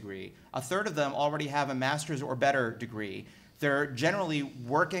bachelor's degree. A third of them already have a master's or better degree. They're generally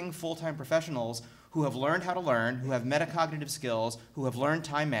working full-time professionals who have learned how to learn, who have metacognitive skills, who have learned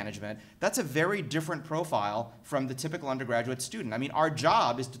time management. That's a very different profile from the typical undergraduate student. I mean, our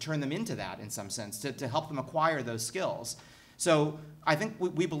job is to turn them into that in some sense, to help them acquire those skills. So I think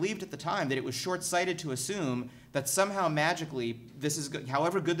we believed at the time that it was short-sighted to assume that somehow magically, this is good,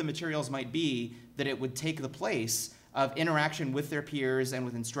 however good the materials might be, that it would take the place of interaction with their peers and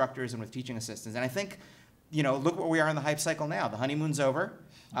with instructors and with teaching assistants. And I think, look where we are in the hype cycle now. The honeymoon's over.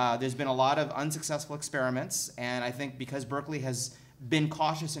 There's been a lot of unsuccessful experiments, and I think because Berkeley has been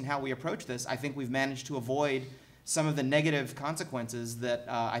cautious in how we approach this, I think we've managed to avoid some of the negative consequences that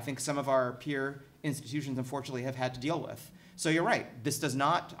I think some of our peer institutions unfortunately have had to deal with. So you're right, this does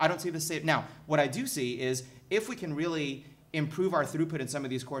not, I don't see this save. Now, what I do see is if we can really improve our throughput in some of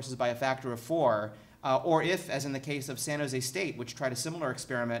these courses by a factor of 4, or if, as in the case of San Jose State, which tried a similar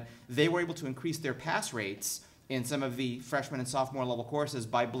experiment, they were able to increase their pass rates in some of the freshman and sophomore level courses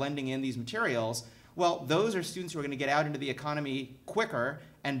by blending in these materials, well, those are students who are going to get out into the economy quicker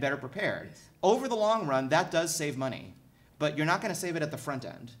and better prepared. Over the long run, that does save money, but you're not going to save it at the front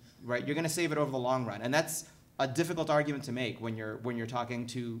end, right? You're going to save it over the long run, and that's a difficult argument to make when you're talking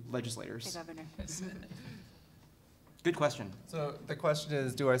to legislators. Hey, Governor. Good question. So the question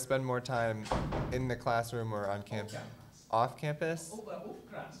is, do I spend more time in the classroom or on campus? Off campus?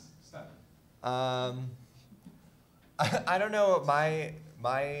 I don't know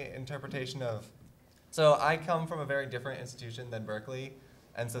my interpretation of, so I come from a very different institution than Berkeley,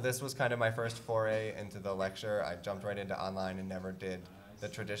 and so this was kind of my first foray into the lecture. I jumped right into online and never did the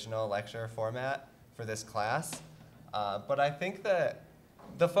traditional lecture format for this class. But I think that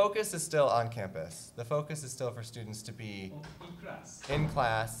the focus is still on campus. The focus is still for students to be in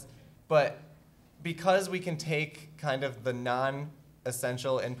class, but because we can take kind of the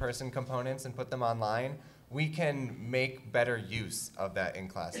non-essential in-person components and put them online, we can make better use of that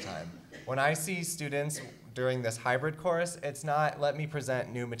in-class time. When I see students during this hybrid course, it's not, let me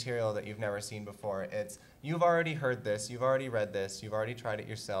present new material that you've never seen before. It's, you've already heard this, you've already read this, you've already tried it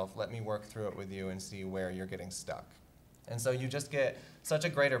yourself, let me work through it with you and see where you're getting stuck. And so you just get such a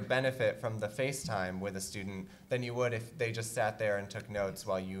greater benefit from the FaceTime with a student than you would if they just sat there and took notes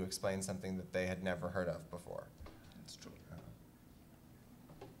while you explained something that they had never heard of before. That's true.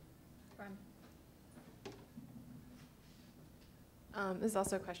 This is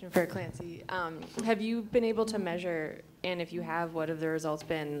also a question for Clancy. Have you been able to measure, and if you have, what have the results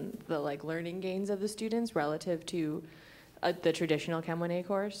been, the learning gains of the students relative to the traditional Chem 1A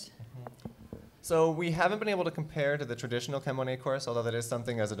course? So we haven't been able to compare to the traditional Chem 1A course, although that is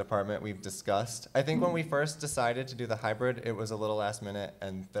something as a department we've discussed. I think when we first decided to do the hybrid, it was a little last minute,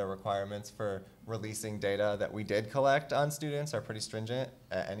 and the requirements for releasing data that we did collect on students are pretty stringent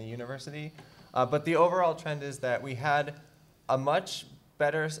at any university. But the overall trend is that we had a much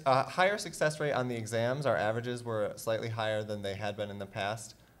better, higher success rate on the exams. Our averages were slightly higher than they had been in the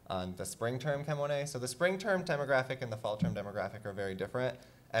past on the spring term Chem 1A. So the spring term demographic and the fall term demographic are very different.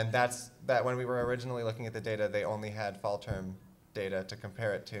 And that's that when we were originally looking at the data, they only had fall term data to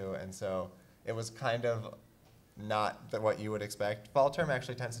compare it to. And so it was kind of not what you would expect. Fall term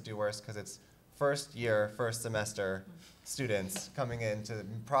actually tends to do worse because it's first year, first semester students coming into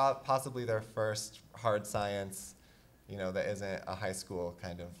possibly their first hard science, that isn't a high school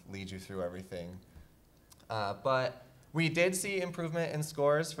kind of lead you through everything. But we did see improvement in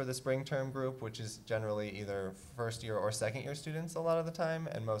scores for the spring term group, which is generally either first year or second year students a lot of the time,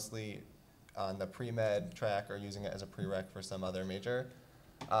 and mostly on the pre-med track or using it as a prereq for some other major.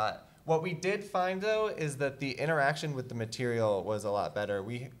 What we did find, though, is that the interaction with the material was a lot better.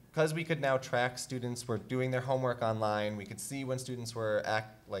 Because we could now track students were doing their homework online, we could see when students were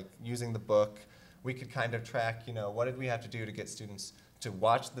using the book. We could kind of track, what did we have to do to get students to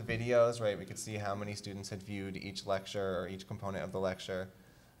watch the videos, right? We could see how many students had viewed each lecture or each component of the lecture.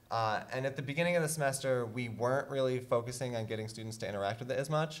 And at the beginning of the semester, we weren't really focusing on getting students to interact with it as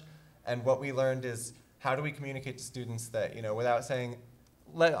much. And what we learned is, how do we communicate to students that, without saying,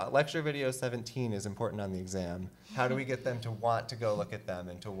 lecture video 17 is important on the exam, how do we get them to want to go look at them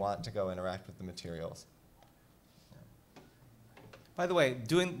and to want to go interact with the materials? By the way,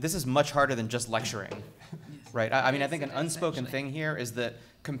 this is much harder than just lecturing, right? I mean, I think an unspoken thing here is that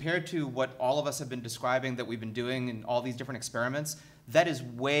compared to what all of us have been describing that we've been doing in all these different experiments, that is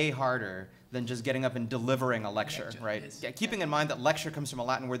way harder than just getting up and delivering a lecture, right? Yeah, keeping in mind that lecture comes from a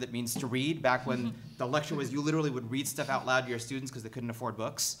Latin word that means to read. Back when the lecture was, you literally would read stuff out loud to your students because they couldn't afford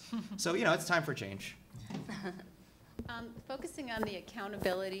books. So, it's time for change. Focusing on the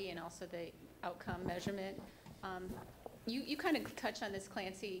accountability and also the outcome measurement, you kind of touched on this,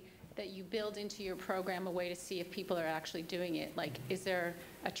 Clancy, that you build into your program a way to see if people are actually doing it. Like, is there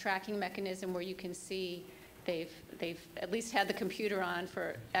a tracking mechanism where you can see they've at least had the computer on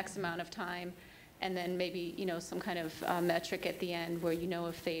for X amount of time, and then maybe, some kind of metric at the end where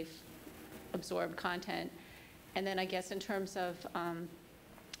if they've absorbed content? And then I guess in terms of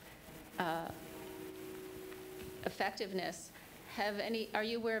effectiveness, are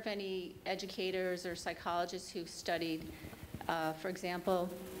you aware of any educators or psychologists who've studied, for example,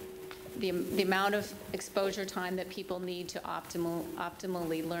 the amount of exposure time that people need to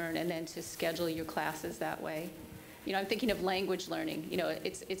optimally learn, and then to schedule your classes that way? I'm thinking of language learning.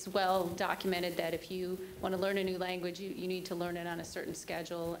 It's well documented that if you want to learn a new language, you need to learn it on a certain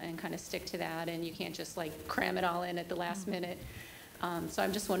schedule and kind of stick to that, and you can't just cram it all in at the last minute. So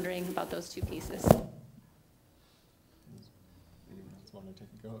I'm just wondering about those two pieces. Want to take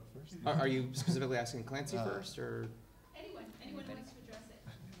a go at first? Are you specifically asking Clancy first, or? Anyone who wants to address it.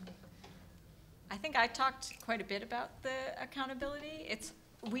 I think I talked quite a bit about the accountability.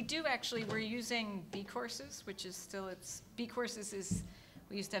 We're using B courses, which is still, B courses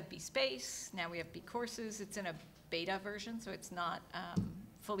we used to have B Space, now we have B courses. It's in a beta version, so it's not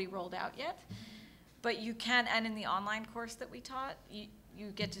fully rolled out yet. But you can, and in the online course that we taught,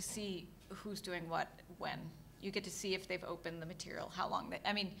 you get to see who's doing what, when. You get to see if they've opened the material, how long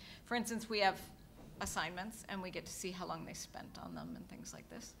for instance, we have assignments, and we get to see how long they spent on them and things like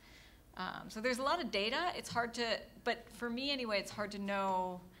this. So there's a lot of data. It's hard to, but for me anyway, it's hard to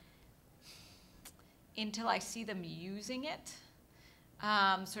know until I see them using it,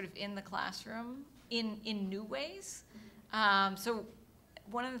 sort of in the classroom in new ways. So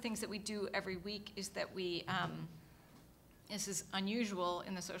one of the things that we do every week is that we, this is unusual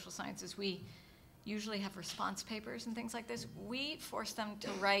in the social sciences, we usually have response papers and things like this. We force them to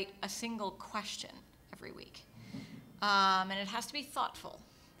write a single question every week. And it has to be thoughtful.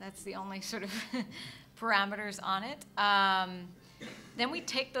 That's the only sort of parameters on it. Then we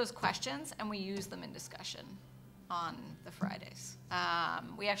take those questions and we use them in discussion on the Fridays.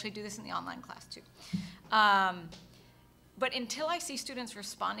 We actually do this in the online class too. But until I see students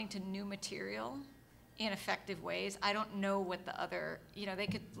responding to new material in effective ways, I don't know what the other, they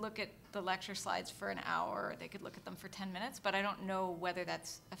could look at the lecture slides for an hour, or they could look at them for 10 minutes, but I don't know whether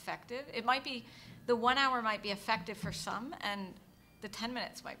that's effective. It might be, the 1 hour might be effective for some, and the 10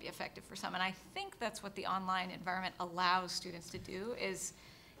 minutes might be effective for some. And I think that's what the online environment allows students to do, is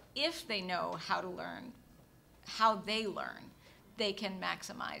if they know how to learn, how they learn, they can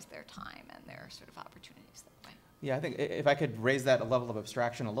maximize their time and their sort of opportunities that way. Yeah, I think if I could raise that a level of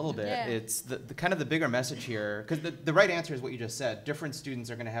abstraction a little bit, it's the kind of the bigger message here, because the right answer is what you just said. Different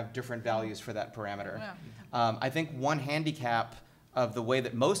students are going to have different values for that parameter. Yeah. I think one handicap of the way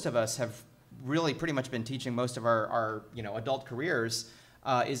that most of us have really pretty much been teaching most of our adult careers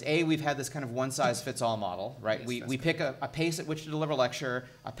is we've had this kind of one-size-fits-all model, right? Yes, we pick a pace at which to deliver a lecture,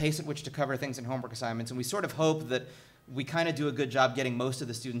 a pace at which to cover things in homework assignments, and we sort of hope that we kind of do a good job getting most of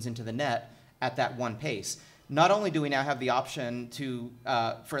the students into the net at that one pace. Not only do we now have the option to,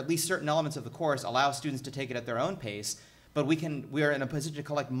 for at least certain elements of the course, allow students to take it at their own pace, but we are in a position to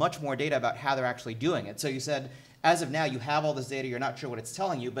collect much more data about how they're actually doing it. So you said, as of now, you have all this data, you're not sure what it's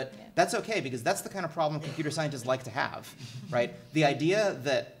telling you, but that's okay, because that's the kind of problem computer scientists like to have, right? The idea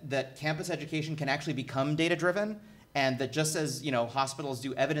that campus education can actually become data-driven, and that just as hospitals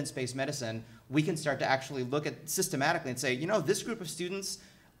do evidence-based medicine, we can start to actually look at systematically and say, this group of students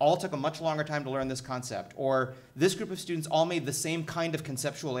all took a much longer time to learn this concept, or this group of students all made the same kind of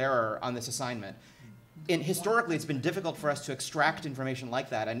conceptual error on this assignment. Historically, it's been difficult for us to extract information like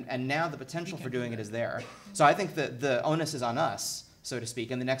that, and now the potential for doing it is there. So I think that the onus is on us, so to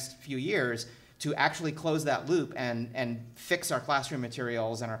speak, in the next few years to actually close that loop and fix our classroom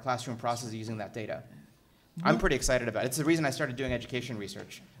materials and our classroom processes using that data. I'm pretty excited about it. It's the reason I started doing education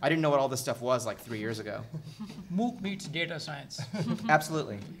research. I didn't know what all this stuff was like 3 years ago. MOOC meets data science.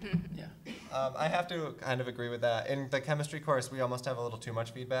 Absolutely. Yeah. I have to kind of agree with that. In the chemistry course, we almost have a little too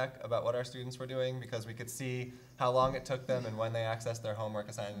much feedback about what our students were doing because we could see how long it took them and when they accessed their homework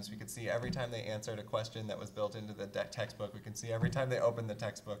assignments. We could see every time they answered a question that was built into the textbook. We could see every time they opened the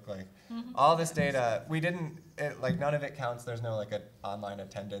textbook. Like all this data, we didn't, like none of it counts. There's no like an online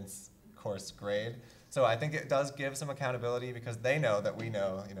attendance course grade. So I think it does give some accountability because they know that we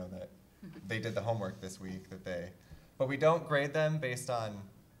know, that they did the homework this week, but we don't grade them based on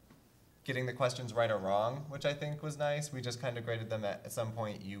getting the questions right or wrong, which I think was nice. We just kind of graded them at some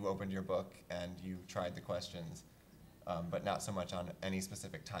point you opened your book and you tried the questions, but not so much on any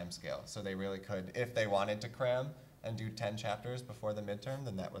specific time scale. So they really could, if they wanted to cram and do 10 chapters before the midterm,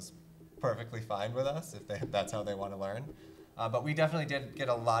 then that was perfectly fine with us if that's how they want to learn. But we definitely did get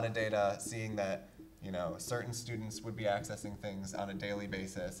a lot of data seeing that certain students would be accessing things on a daily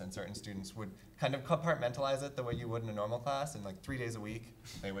basis, and certain students would kind of compartmentalize it the way you would in a normal class. And like 3 days a week,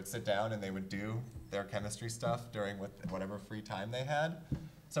 they would sit down and they would do their chemistry stuff during whatever free time they had.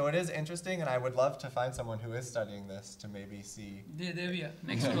 So it is interesting, and I would love to find someone who is studying this to maybe see. There we are.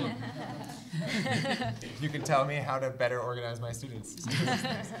 Next one. You can tell me how to better organize my students.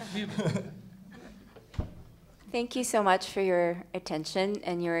 Thank you so much for your attention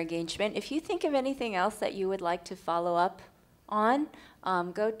and your engagement. If you think of anything else that you would like to follow up on,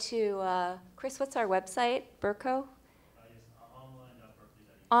 go to, Chris, what's our website, Berco?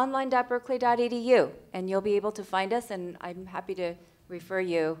 online.berkeley.edu, and you'll be able to find us, and I'm happy to refer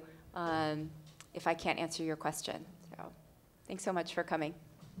you if I can't answer your question. So, thanks so much for coming.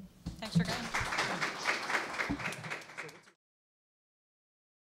 Thanks for coming.